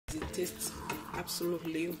tastes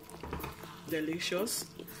absolutely delicious.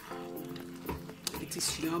 It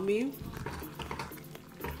is yummy.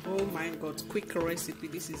 Oh my god, quick recipe.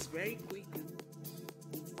 This is very quick.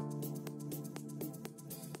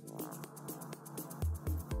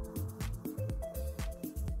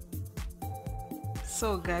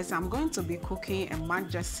 So guys, I'm going to be cooking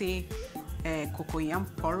emergency cocoyam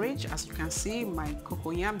porridge. As you can see, my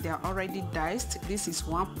cocoyam, they are already diced. This is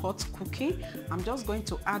 1 pot cooking. I'm just going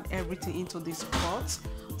to add everything into this pot.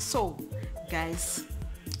 So guys,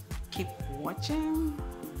 keep watching.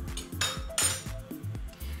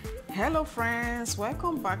 Hello friends,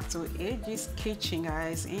 welcome back to Eji's Kitchen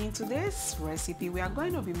guys. In today's recipe we are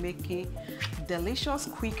going to be making delicious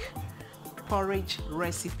quick porridge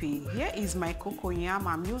recipe. Here is my cocoyam.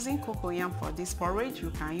 I'm using cocoyam for this porridge. You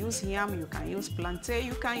can use yam, you can use plantain,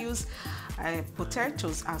 you can use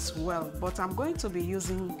potatoes as well, but I'm going to be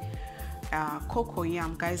using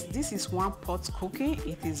cocoyam guys. This is 1 pot cooking.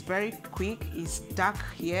 It is very quick. It's dark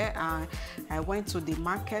here. I went to the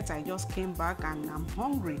market. I just came back and I'm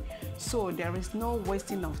hungry, so there is no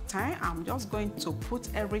wasting of time. I'm just going to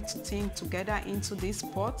put everything together into this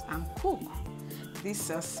pot and cook.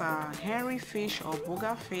 This is herring fish or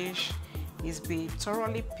bongafish. It's been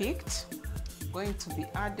thoroughly picked. Going to be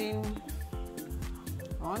adding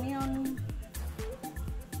onion.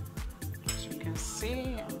 As you can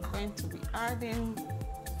see, I'm going to be adding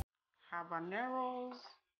habaneros.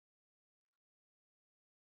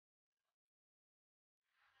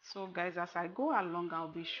 So guys, as I go along, I'll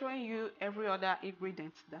be showing you every other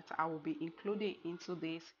ingredient that I will be including into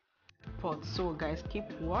this pot. So guys,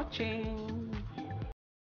 keep watching.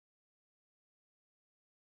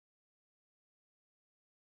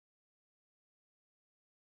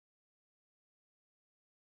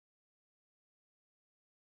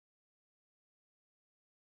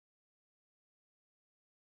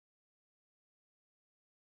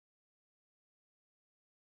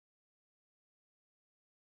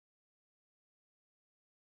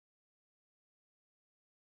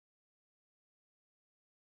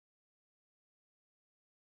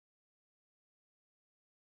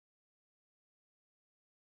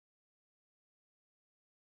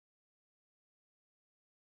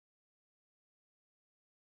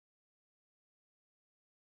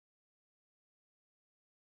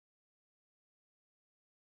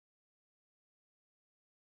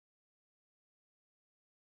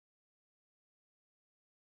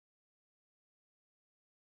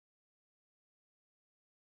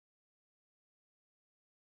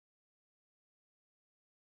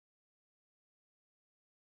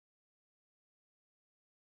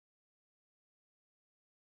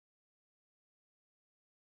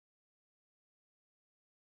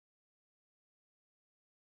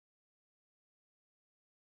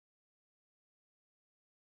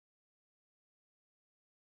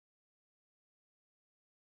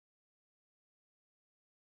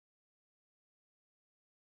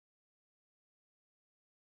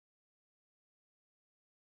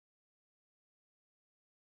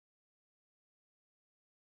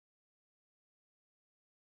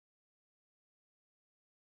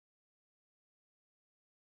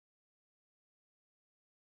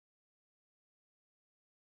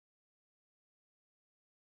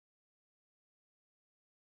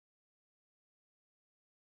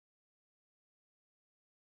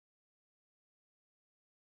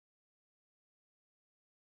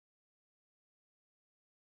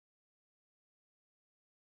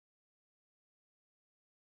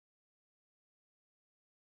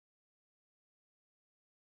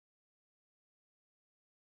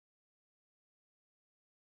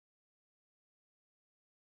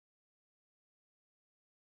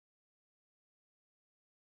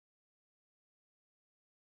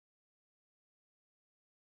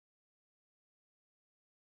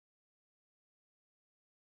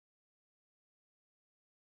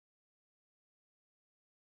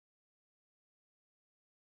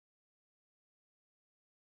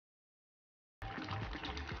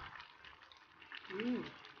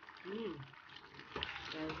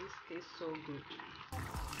 Yeah, this tastes so good.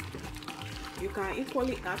 You can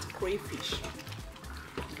equally add crayfish,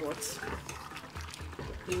 but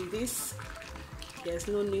in this there's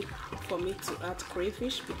no need for me to add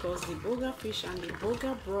crayfish because the bongafish and the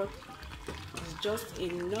bonga broth is just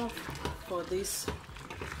enough for this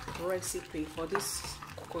recipe, for this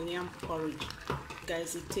cocoyam porridge.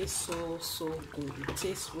 Guys, it tastes so good. It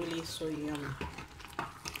tastes really so yummy.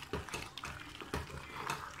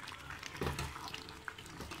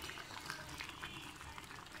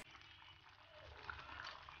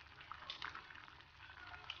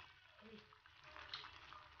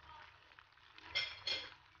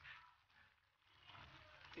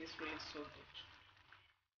 tastes really so good.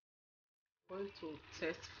 Going to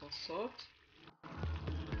test for salt.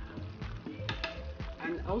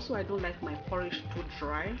 And also, I don't like my porridge too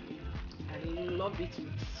dry. I love it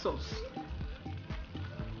with sauce.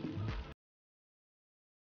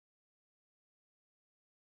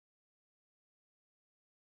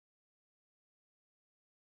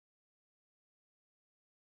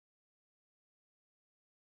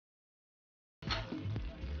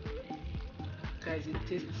 Guys, it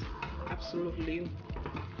tastes absolutely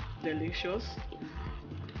delicious.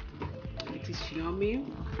 It is yummy.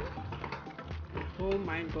 Oh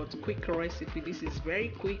my god, quick recipe. This is very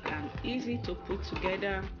quick and easy to put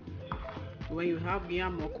together. When you have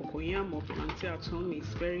yam or cocoyam or plantain at home, it's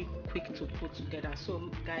very quick to put together. So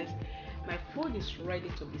guys, my food is ready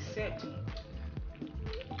to be served.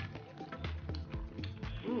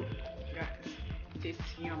 Guys, it tastes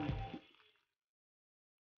yummy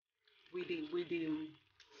with the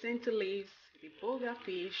Scentleaves, the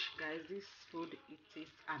Bongafish. Guys, this food, it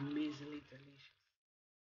tastes amazingly delicious.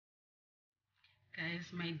 Guys,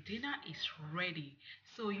 my dinner is ready,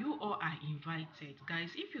 so you all are invited.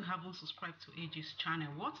 Guys, if you haven't subscribed to AJ's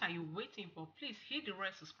channel, what are you waiting for? Please hit the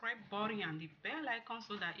red subscribe button and the bell icon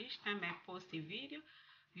so that each time I post a video,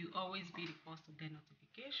 you always be the first to get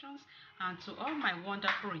notifications. And to all my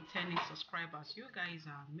wonderful returning subscribers, you guys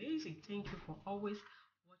are amazing. Thank you for always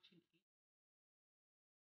watching.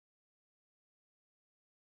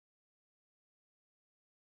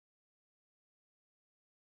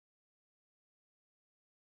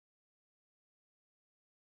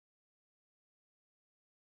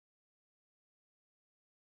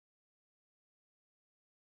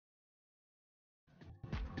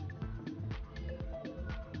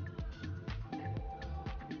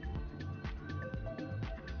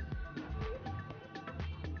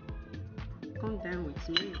 Come down with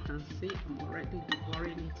me. You can see I'm already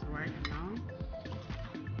devouring it right now,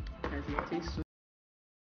 as it tastes so